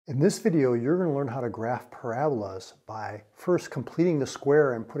In this video, you're going to learn how to graph parabolas by first completing the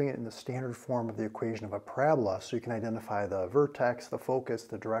square and putting it in the standard form of the equation of a parabola so you can identify the vertex, the focus,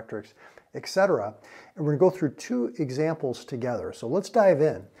 the directrix, etc. And we're going to go through two examples together. So let's dive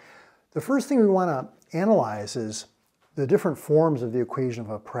in. The first thing we want to analyze is the different forms of the equation of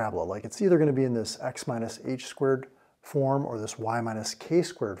a parabola. Like it's either going to be in this x minus h squared form or this y minus k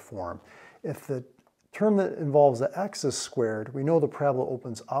squared form. If the term that involves the x is squared, we know the parabola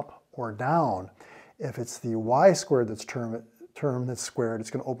opens up or down. If it's the y squared that's term that's squared, it's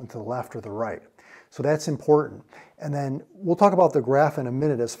going to open to the left or the right. So that's important. And then we'll talk about the graph in a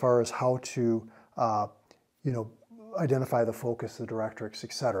minute as far as how to identify the focus, the directrix,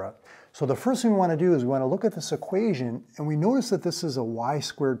 etc. So the first thing we want to do is we want to look at this equation, and we notice that this is a y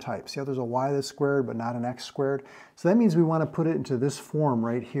squared type. See how there's a y that's squared but not an x squared? So that means we want to put it into this form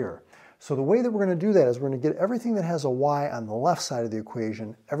right here. So the way that we're going to do that is we're going to get everything that has a y on the left side of the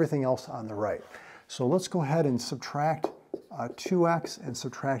equation, everything else on the right. So let's go ahead and subtract 2x and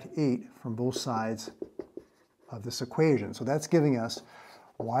subtract 8 from both sides of this equation. So that's giving us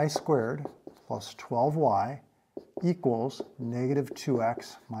y squared plus 12y equals negative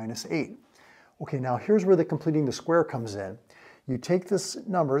 2x minus 8. Okay, now here's where the completing the square comes in. You take this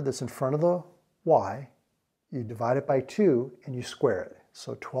number that's in front of the y, you divide it by 2, and you square it.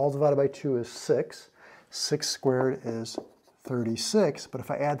 So 12 divided by 2 is 6. 6 squared is 36. But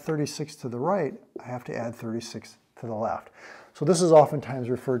if I add 36 to the right, I have to add 36 to the left. So this is oftentimes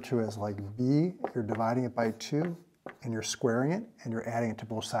referred to as like b. You're dividing it by 2, and you're squaring it, and you're adding it to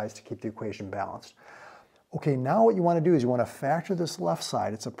both sides to keep the equation balanced. Okay, now what you want to do is you want to factor this left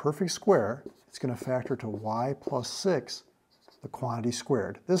side. It's a perfect square. It's going to factor to y plus 6, the quantity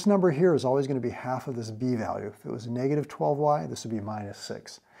squared. This number here is always going to be half of this b value. If it was negative 12y, this would be minus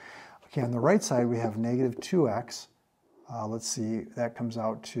 6. Okay, on the right side we have negative 2x. Let's see, that comes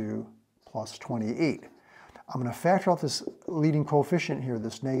out to plus 28. I'm going to factor out this leading coefficient here,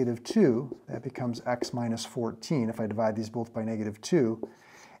 this negative 2. That becomes x minus 14 if I divide these both by negative 2.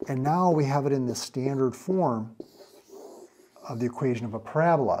 And now we have it in the standard form of the equation of a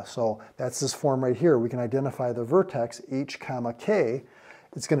parabola. So that's this form right here. We can identify the vertex h comma k.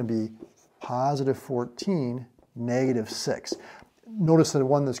 It's going to be positive 14, negative 6. Notice that the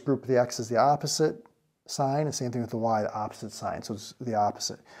one in this group, the x is the opposite sign, and same thing with the y, the opposite sign. So it's the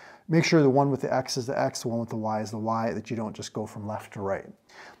opposite. Make sure the one with the x is the x, the one with the y is the y, that you don't just go from left to right.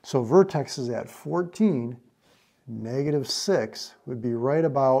 So vertex is at 14, negative 6 would be right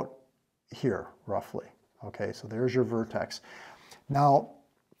about here, roughly. Okay, so there's your vertex. Now,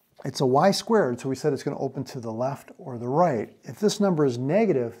 it's a y squared, so we said it's going to open to the left or the right. If this number is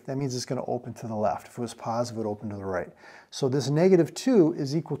negative, that means it's going to open to the left. If it was positive, it would open to the right. So this negative 2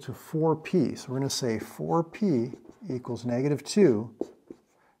 is equal to 4p. So we're going to say 4p equals negative 2.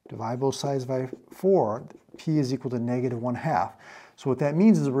 Divide both sides by 4. P is equal to negative 1/2. So what that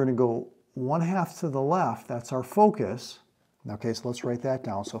means is we're going to go 1/2 to the left. That's our focus. Okay, so let's write that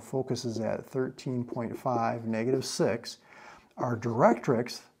down. So focus is at 13.5, negative 6. Our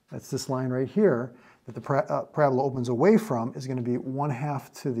directrix, that's this line right here, that the parabola opens away from, is going to be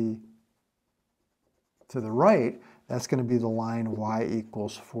 1/2 to the right. That's going to be the line y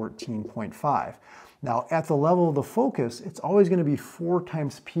equals 14.5. Now, at the level of the focus, it's always going to be 4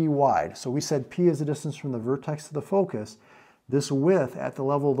 times p wide. So we said p is the distance from the vertex to the focus. This width at the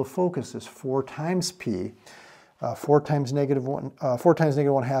level of the focus is 4 times p. 4 times negative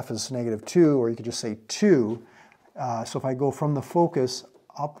 1/2 is negative 2, or you could just say 2. So if I go from the focus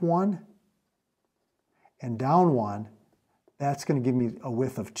up 1 and down 1, that's going to give me a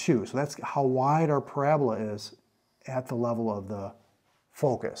width of 2. So that's how wide our parabola is at the level of the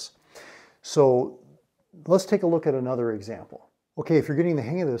focus. So let's take a look at another example. Okay, if you're getting the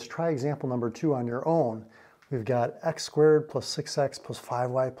hang of this, try example number 2 on your own. We've got x squared plus 6x plus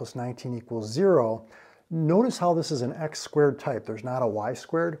 5y plus 19 equals 0. Notice how this is an x squared type. There's not a y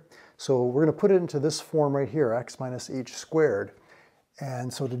squared. So we're going to put it into this form right here, x minus h squared.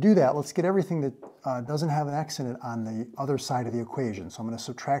 And so to do that, let's get everything that doesn't have an x in it on the other side of the equation. So I'm going to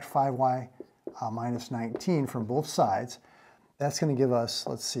subtract 5y minus 19 from both sides. That's going to give us,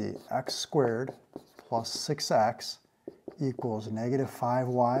 let's see, x squared plus 6x equals negative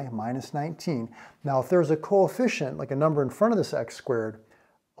 5y minus 19. Now, if there's a coefficient, like a number in front of this x squared,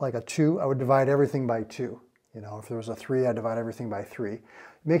 like a 2, I would divide everything by 2. You know, if there was a 3, I'd divide everything by 3. It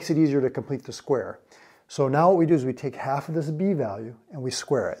makes it easier to complete the square. So now what we do is we take half of this b value and we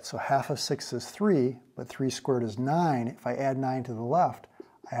square it. So half of 6 is 3, but 3 squared is 9. If I add 9 to the left,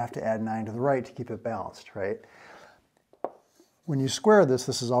 I have to add 9 to the right to keep it balanced, right? when you square this,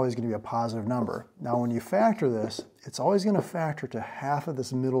 this is always going to be a positive number. Now when you factor this, it's always going to factor to half of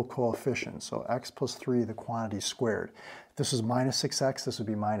this middle coefficient. So x plus 3, the quantity squared. If this is minus 6x, this would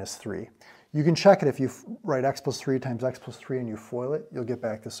be minus 3. You can check it if you write x plus 3 times x plus 3 and you FOIL it, you'll get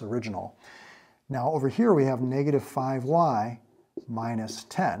back this original. Now over here we have negative 5y minus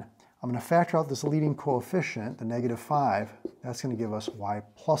 10. I'm going to factor out this leading coefficient, the negative 5. That's going to give us y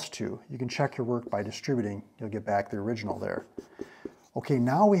plus 2. You can check your work by distributing. You'll get back the original there. Okay,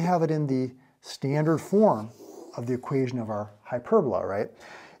 now we have it in the standard form of the equation of our hyperbola, right?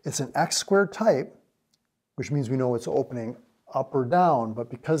 It's an x squared type, which means we know it's opening up or down, but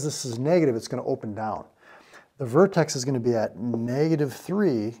because this is negative, it's going to open down. The vertex is going to be at negative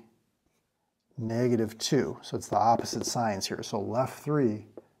 3, negative 2. So it's the opposite signs here. So left 3,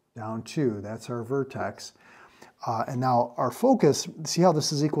 down 2, that's our vertex. And now our focus, see how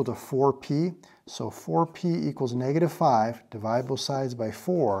this is equal to 4p? So 4p equals negative 5, divide both sides by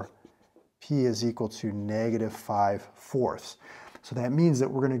 4, p is equal to negative 5/4. So that means that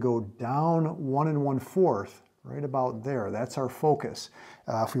we're going to go down 1 1/4, right about there. That's our focus.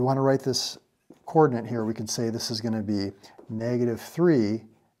 If we want to write this coordinate here, we can say this is going to be negative 3,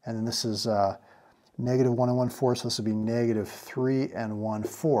 and then this is negative 1 1/4, so this would be negative 3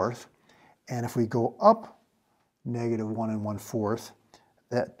 1/4. And if we go up negative 1 1/4,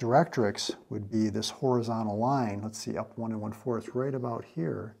 that directrix would be this horizontal line. Let's see, up 1 1/4, right about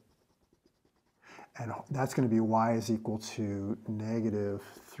here. And that's going to be y is equal to negative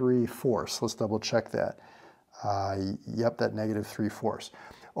 3/4. Let's double check that. Yep, that negative 3/4.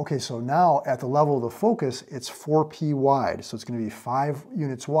 Okay, so now at the level of the focus, it's 4p wide. So it's going to be 5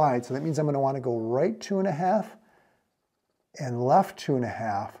 units wide. So that means I'm going to want to go right 2.5 and left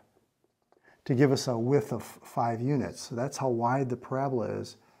 2.5 to give us a width of 5 units. So that's how wide the parabola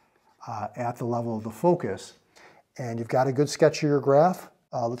is at the level of the focus. And you've got a good sketch of your graph.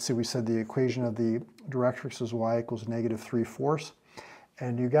 Let's see, we said the equation of the directrix is y equals negative 3/4.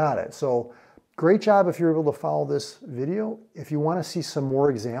 And you got it. So great job if you're able to follow this video. If you want to see some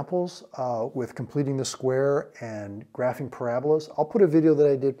more examples with completing the square and graphing parabolas, I'll put a video that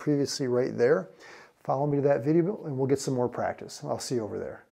I did previously right there. Follow me to that video and we'll get some more practice. I'll see you over there.